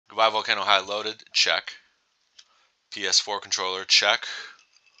Goodbye Volcano High loaded, check. PS4 controller, check.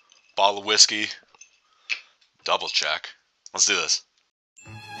 Bottle of whiskey, double check. Let's do this.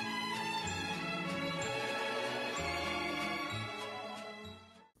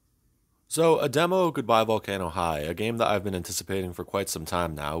 So, a demo of Goodbye Volcano High, a game that I've been anticipating for quite some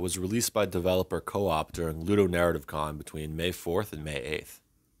time now, was released by developer Co-op during LudoNarraCon between May 4th and May 8th.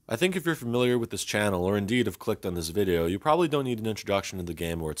 I think if you're familiar with this channel, or indeed have clicked on this video, you probably don't need an introduction to the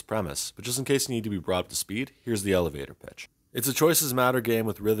game or its premise, but just in case you need to be brought up to speed, here's the elevator pitch. It's a choices matter game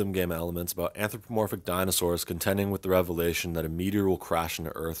with rhythm game elements about anthropomorphic dinosaurs contending with the revelation that a meteor will crash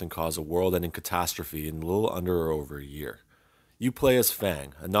into Earth and cause a world-ending catastrophe in a little under or over a year. You play as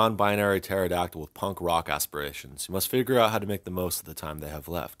Fang, a non-binary pterodactyl with punk rock aspirations. You must figure out how to make the most of the time they have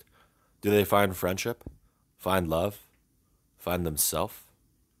left. Do they find friendship? Find love? Find themselves?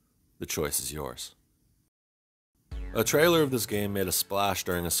 The choice is yours. A trailer of this game made a splash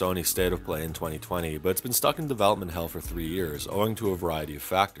during a Sony State of Play in 2020, but it's been stuck in development hell for 3 years, owing to a variety of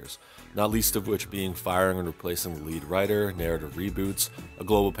factors, not least of which being firing and replacing the lead writer, narrative reboots, a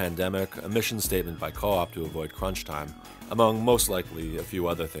global pandemic, a mission statement by Co-op to avoid crunch time, among most likely a few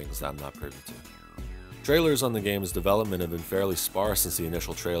other things that I'm not privy to. Trailers on the game's development have been fairly sparse since the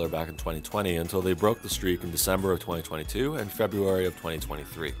initial trailer back in 2020 until they broke the streak in December of 2022 and February of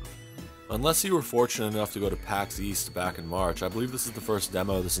 2023. Unless you were fortunate enough to go to PAX East back in March, I believe this is the first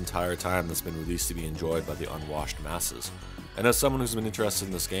demo this entire time that's been released to be enjoyed by the unwashed masses. And as someone who's been interested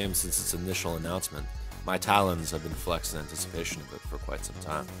in this game since its initial announcement, my talons have been flexed in anticipation of it for quite some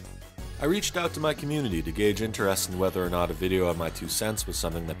time. I reached out to my community to gauge interest in whether or not a video of my 2 cents was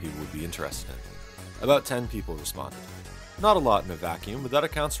something that people would be interested in. About 10 people responded. Not a lot in a vacuum, but that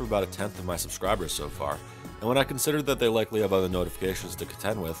accounts for about 1/10 of my subscribers so far, and when I considered that they likely have other notifications to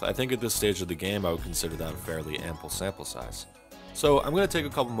contend with, I think at this stage of the game I would consider that a fairly ample sample size. So I'm going to take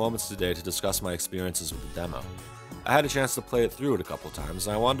a couple moments today to discuss my experiences with the demo. I had a chance to play it through it a couple times,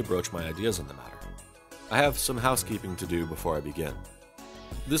 and I wanted to broach my ideas on the matter. I have some housekeeping to do before I begin.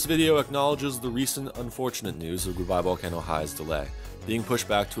 This video acknowledges the recent unfortunate news of Goodbye Volcano High's delay, being pushed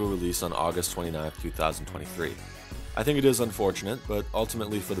back to a release on August 29, 2023. I think it is unfortunate, but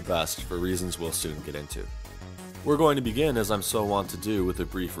ultimately for the best, for reasons we'll soon get into. We're going to begin, as I'm so wont to do, with a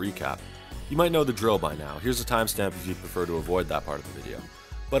brief recap. You might know the drill by now. Here's a timestamp if you'd prefer to avoid that part of the video.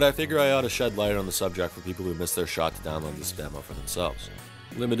 But I figure I ought to shed light on the subject for people who missed their shot to download this demo for themselves.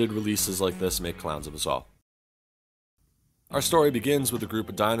 Limited releases like this make clowns of us all. Our story begins with a group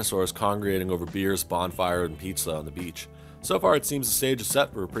of dinosaurs congregating over beers, bonfire, and pizza on the beach. So far it seems the stage is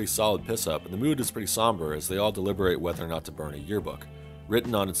set for a pretty solid piss-up, and the mood is pretty somber as they all deliberate whether or not to burn a yearbook.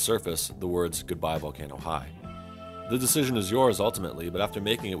 Written on its surface, the words, "Goodbye Volcano High." The decision is yours ultimately, but after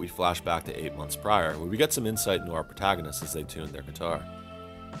making it we flash back to 8 months prior, where we get some insight into our protagonists as they tune their guitar.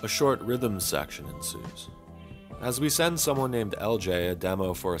 A short rhythm section ensues. As we send someone named LJ a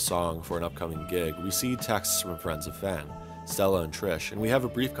demo for a song for an upcoming gig, we see texts from friends of Fang, Stella and Trish, and we have a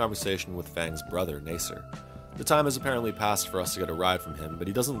brief conversation with Fang's brother, Nasser. The time has apparently passed for us to get a ride from him, but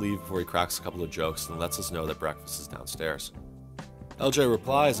he doesn't leave before he cracks a couple of jokes and lets us know that breakfast is downstairs. LJ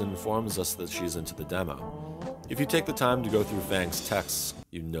replies and informs us that she's into the demo. If you take the time to go through Fang's texts,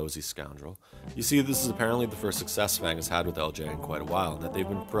 you nosy scoundrel, you see this is apparently the first success Fang has had with LJ in quite a while, and that they've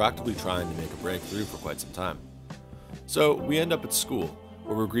been proactively trying to make a breakthrough for quite some time. So, we end up at school,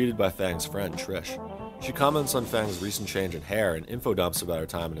 where we're greeted by Fang's friend, Trish. She comments on Fang's recent change in hair and info dumps about her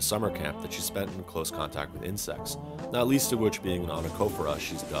time in a summer camp that she spent in close contact with insects, not least of which being an onychophora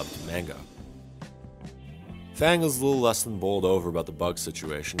she's dubbed Mango. Fang is a little less than bowled over about the bug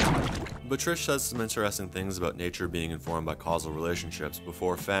situation, but Trish says some interesting things about nature being informed by causal relationships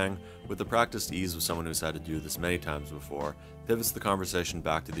before Fang, with the practiced ease of someone who's had to do this many times before, pivots the conversation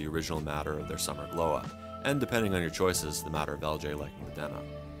back to the original matter of their summer glow-up, and depending on your choices, the matter of LJ liking the demo.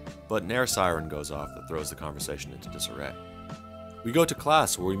 But an air siren goes off that throws the conversation into disarray. We go to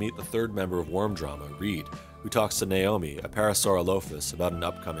class where we meet the third member of Worm Drama, Reed, who talks to Naomi, a Parasaurolophus, about an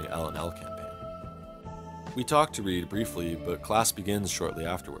upcoming L&L campaign. We talk to Reed briefly, but class begins shortly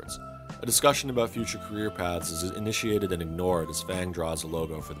afterwards. A discussion about future career paths is initiated and ignored as Fang draws a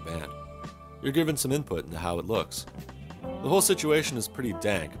logo for the band. You're given some input into how it looks. The whole situation is pretty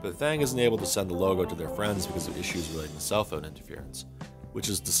dank, but Fang isn't able to send the logo to their friends because of issues relating to cell phone interference, which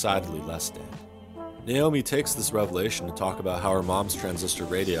is decidedly less dank. Naomi takes this revelation to talk about how her mom's transistor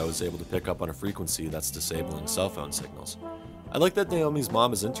radio is able to pick up on a frequency that's disabling cell phone signals. I like that Naomi's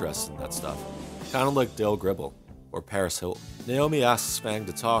mom is interested in that stuff, kind of like Dale Gribble, or Paris Hilton. Naomi asks Fang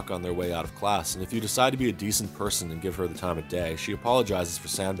to talk on their way out of class, and if you decide to be a decent person and give her the time of day, she apologizes for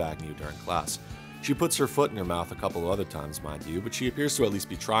sandbagging you during class. She puts her foot in her mouth a couple of other times, mind you, but she appears to at least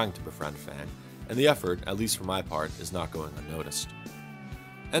be trying to befriend Fang, and the effort, at least for my part, is not going unnoticed.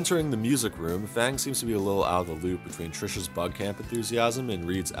 Entering the music room, Fang seems to be a little out of the loop between Trish's bug camp enthusiasm and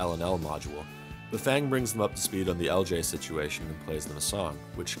Reed's L&L module, but Fang brings them up to speed on the LJ situation and plays them a song,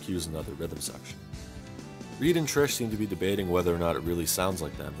 which cues another rhythm section. Reed and Trish seem to be debating whether or not it really sounds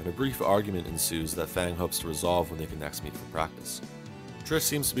like them, and a brief argument ensues that Fang hopes to resolve when they can next meet for practice. Trish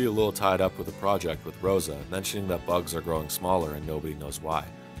seems to be a little tied up with a project with Rosa, mentioning that bugs are growing smaller and nobody knows why.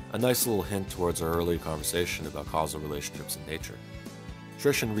 A nice little hint towards our early conversation about causal relationships in nature.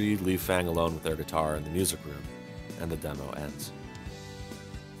 Trish and Reed leave Fang alone with their guitar in the music room, and the demo ends.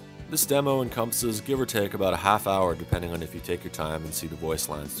 This demo encompasses give or take about a half hour depending on if you take your time and see the voice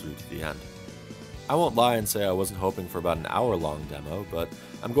lines through to the end. I won't lie and say I wasn't hoping for about an hour-long demo, but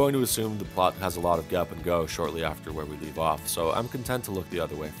I'm going to assume the plot has a lot of get up and go shortly after where we leave off, so I'm content to look the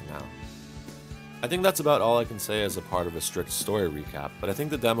other way for now. I think that's about all I can say as a part of a strict story recap, but I think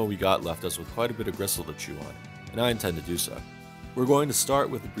the demo we got left us with quite a bit of gristle to chew on, and I intend to do so. We're going to start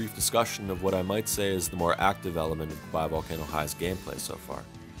with a brief discussion of what I might say is the more active element of Goodbye Volcano High's gameplay so far,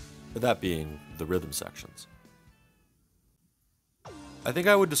 that being the rhythm sections. I think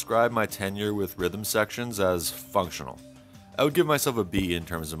I would describe my tenure with rhythm sections as functional. I would give myself a B in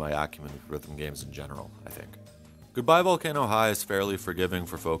terms of my acumen with rhythm games in general, I think. Goodbye Volcano High is fairly forgiving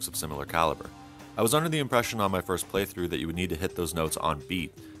for folks of similar caliber. I was under the impression on my first playthrough that you would need to hit those notes on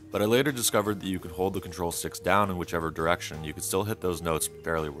beat, but I later discovered that you could hold the control sticks down in whichever direction, you could still hit those notes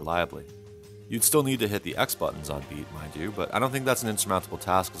fairly reliably. You'd still need to hit the X buttons on beat, mind you, but I don't think that's an insurmountable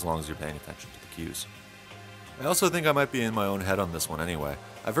task as long as you're paying attention to the cues. I also think I might be in my own head on this one anyway.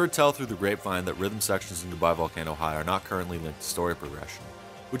 I've heard tell through the grapevine that rhythm sections in Goodbye Volcano High are not currently linked to story progression,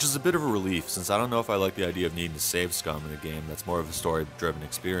 which is a bit of a relief since I don't know if I like the idea of needing to save scum in a game that's more of a story-driven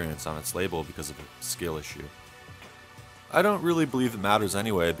experience on its label because of a skill issue. I don't really believe it matters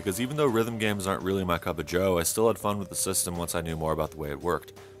anyway, because even though rhythm games aren't really my cup of joe, I still had fun with the system once I knew more about the way it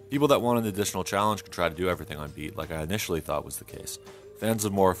worked. People that want an additional challenge could try to do everything on beat like I initially thought was the case. Fans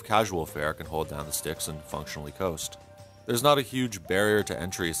of more casual fare can hold down the sticks and functionally coast. There's not a huge barrier to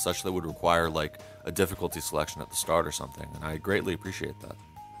entry such that would require like a difficulty selection at the start or something, and I greatly appreciate that.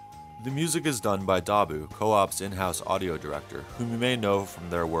 The music is done by Dabu, Co-op's in-house audio director, whom you may know from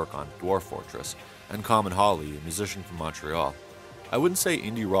their work on Dwarf Fortress, and Common Holly, a musician from Montreal. I wouldn't say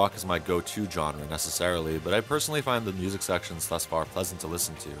indie rock is my go-to genre necessarily, but I personally find the music sections thus far pleasant to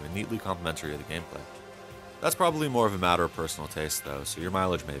listen to and neatly complementary of the gameplay. That's probably more of a matter of personal taste though, so your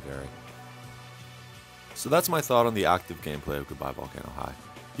mileage may vary. So that's my thought on the active gameplay of Goodbye Volcano High.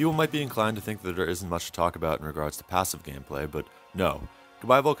 People might be inclined to think that there isn't much to talk about in regards to passive gameplay, but no.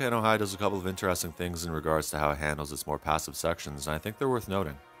 Goodbye Volcano High does a couple of interesting things in regards to how it handles its more passive sections, and I think they're worth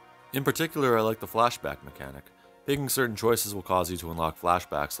noting. In particular, I like the flashback mechanic. Picking certain choices will cause you to unlock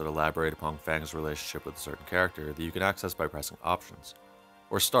flashbacks that elaborate upon Fang's relationship with a certain character that you can access by pressing options.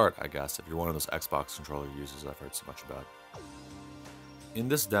 Or start, I guess, if you're one of those Xbox controller users I've heard so much about. In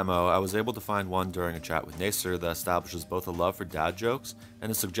this demo, I was able to find one during a chat with Nacer that establishes both a love for dad jokes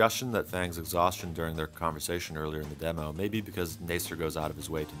and a suggestion that Fang's exhaustion during their conversation earlier in the demo may be because Nacer goes out of his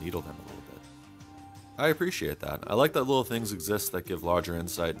way to needle them a little bit. I appreciate that. I like that little things exist that give larger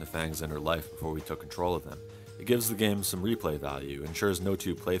insight into Fang's inner life before we took control of him. It gives the game some replay value, ensures no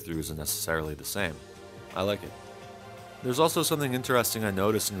two playthroughs are necessarily the same. I like it. There's also something interesting I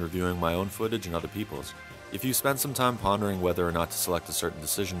noticed in reviewing my own footage and other people's. If you spend some time pondering whether or not to select a certain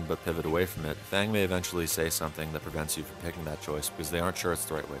decision but pivot away from it, Fang may eventually say something that prevents you from picking that choice because they aren't sure it's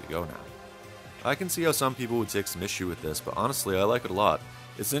the right way to go now. I can see how some people would take some issue with this, but honestly I like it a lot.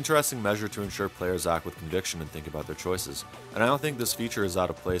 It's an interesting measure to ensure players act with conviction and think about their choices, and I don't think this feature is out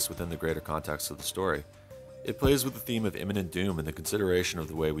of place within the greater context of the story. It plays with the theme of imminent doom and the consideration of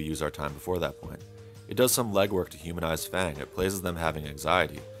the way we use our time before that point. It does some legwork to humanize Fang. It plays as them having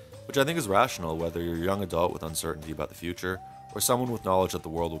anxiety, which I think is rational whether you're a young adult with uncertainty about the future, or someone with knowledge that the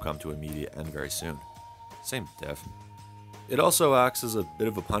world will come to an immediate end very soon. Same diff. It also acts as a bit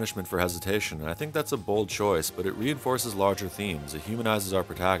of a punishment for hesitation, and I think that's a bold choice, but it reinforces larger themes, it humanizes our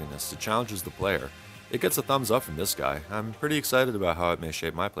protagonist, it challenges the player. It gets a thumbs up from this guy. I'm pretty excited about how it may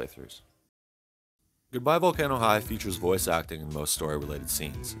shape my playthroughs. Goodbye Volcano High features voice acting in most story-related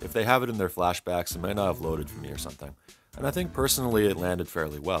scenes. If they have it in their flashbacks, it might not have loaded for me or something, and I think personally it landed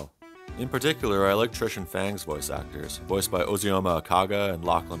fairly well. In particular, I like Trish and Fang's voice actors, voiced by Ozioma Akaga and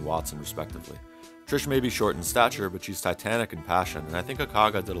Lachlan Watson respectively. Trish may be short in stature, but she's titanic in passion, and I think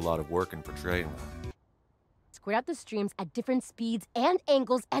Akaga did a lot of work in portraying that. Square out the streams at different speeds and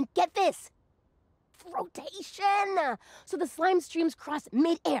angles, and get this! rotation. So the slime streams cross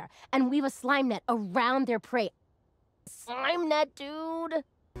mid-air and weave a slime net around their prey. Slime net, dude.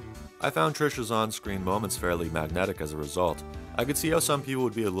 I found Trish's on-screen moments fairly magnetic as a result. I could see how some people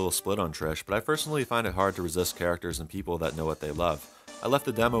would be a little split on Trish, but I personally find it hard to resist characters and people that know what they love. I left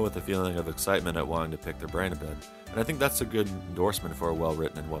the demo with a feeling of excitement at wanting to pick their brain a bit, and I think that's a good endorsement for a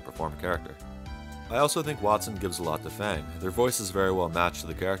well-written and well-performed character. I also think Watson gives a lot to Fang. Their voice is very well matched to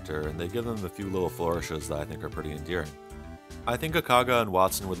the character, and they give them a few little flourishes that I think are pretty endearing. I think Akaga and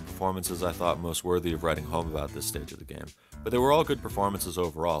Watson were the performances I thought most worthy of writing home about this stage of the game, but they were all good performances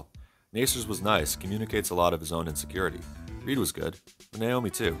overall. Nacer's was nice, communicates a lot of his own insecurity. Reed was good, and Naomi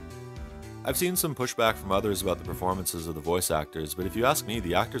too. I've seen some pushback from others about the performances of the voice actors, but if you ask me,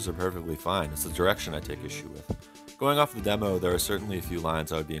 the actors are perfectly fine. It's the direction I take issue with. Going off the demo, there are certainly a few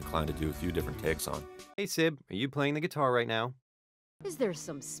lines I would be inclined to do a few different takes on. Hey Sib, are you playing the guitar right now? Is there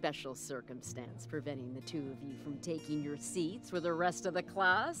some special circumstance preventing the two of you from taking your seats for the rest of the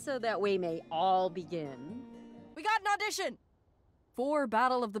class so that we may all begin? We got an audition for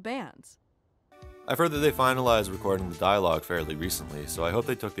Battle of the Bands. I've heard that they finalized recording the dialogue fairly recently, so I hope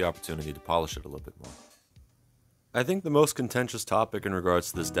they took the opportunity to polish it a little bit more. I think the most contentious topic in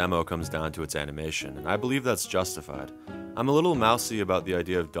regards to this demo comes down to its animation, and I believe that's justified. I'm a little mousy about the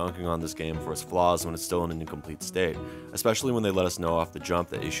idea of dunking on this game for its flaws when it's still in an incomplete state, especially when they let us know off the jump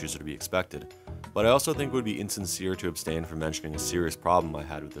that issues are to be expected. But I also think it would be insincere to abstain from mentioning a serious problem I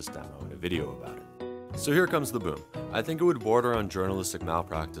had with this demo in a video about it. So here comes the boom. I think it would border on journalistic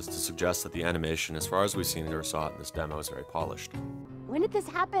malpractice to suggest that the animation, as far as we've seen it or saw it in this demo, is very polished. When did this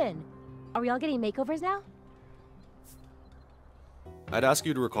happen? Are we all getting makeovers now? I'd ask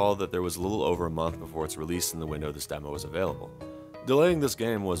you to recall that there was a little over a month before its release in the window this demo was available. Delaying this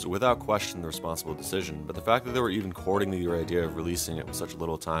game was without question the responsible decision, but the fact that they were even courting the idea of releasing it with such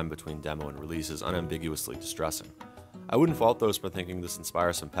little time between demo and release is unambiguously distressing. I wouldn't fault those for thinking this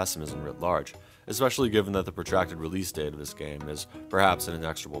inspires some pessimism writ large, especially given that the protracted release date of this game is perhaps an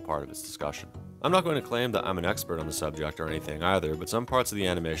inexorable part of its discussion. I'm not going to claim that I'm an expert on the subject or anything either, but some parts of the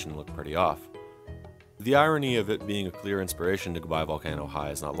animation look pretty off. The irony of it being a clear inspiration to Goodbye Volcano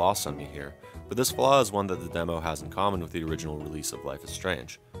High is not lost on me here, but this flaw is one that the demo has in common with the original release of Life is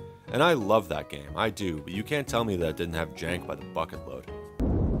Strange. And I love that game, I do, but you can't tell me that it didn't have jank by the bucket load.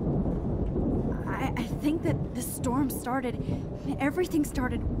 I think that the storm started, everything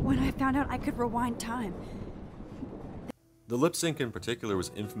started when I found out I could rewind time. The lip sync in particular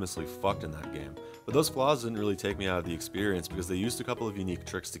was infamously fucked in that game, but those flaws didn't really take me out of the experience because they used a couple of unique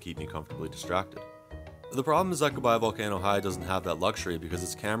tricks to keep me comfortably distracted. The problem is that Goodbye Volcano High doesn't have that luxury because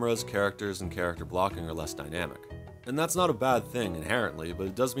its cameras, characters, and character blocking are less dynamic. And that's not a bad thing inherently, but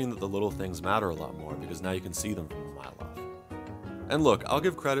it does mean that the little things matter a lot more because now you can see them from a mile off. And look, I'll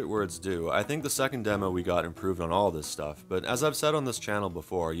give credit where it's due. I think the second demo we got improved on all this stuff, but as I've said on this channel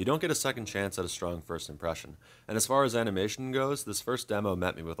before, you don't get a second chance at a strong first impression. And as far as animation goes, this first demo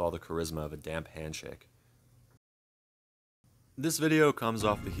met me with all the charisma of a damp handshake. This video comes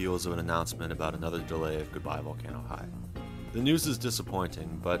off the heels of an announcement about another delay of Goodbye Volcano High. The news is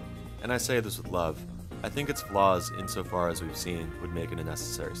disappointing, but, and I say this with love, I think its flaws, insofar as we've seen, would make it a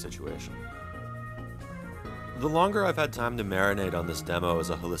necessary situation. The longer I've had time to marinate on this demo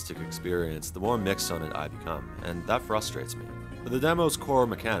as a holistic experience, the more mixed on it I become, and that frustrates me. The demo's core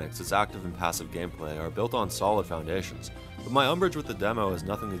mechanics, its active and passive gameplay, are built on solid foundations, but my umbrage with the demo has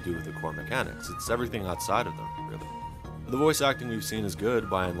nothing to do with the core mechanics, it's everything outside of them, really. The voice acting we've seen is good,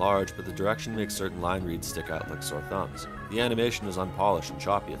 by and large, but the direction makes certain line reads stick out like sore thumbs. The animation is unpolished and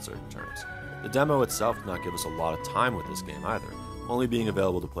choppy at certain turns. The demo itself did not give us a lot of time with this game either, only being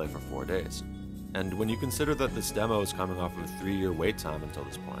available to play for 4 days. And when you consider that this demo is coming off of a 3-year wait time until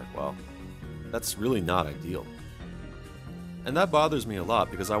this point, well, that's really not ideal. And that bothers me a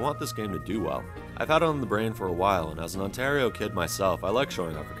lot because I want this game to do well. I've had it on the brain for a while, and as an Ontario kid myself, I like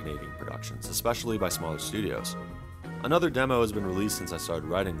showing up for Canadian productions, especially by smaller studios. Another demo has been released since I started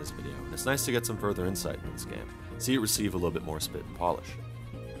writing this video, and it's nice to get some further insight into this game, see it receive a little bit more spit and polish.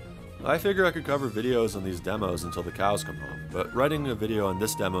 I figure I could cover videos on these demos until the cows come home, but writing a video on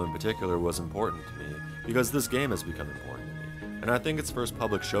this demo in particular was important to me, because this game has become important to me, and I think its first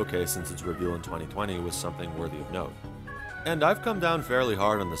public showcase since its reveal in 2020 was something worthy of note. And I've come down fairly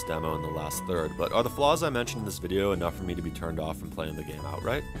hard on this demo in the last third, but are the flaws I mentioned in this video enough for me to be turned off from playing the game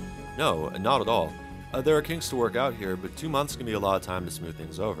outright? No, not at all. There are kinks to work out here, but 2 months can be a lot of time to smooth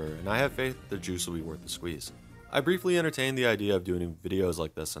things over, and I have faith the juice will be worth the squeeze. I briefly entertained the idea of doing videos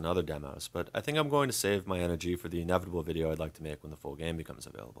like this on other demos, but I think I'm going to save my energy for the inevitable video I'd like to make when the full game becomes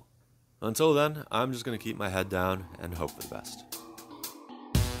available. Until then, I'm just going to keep my head down and hope for the best.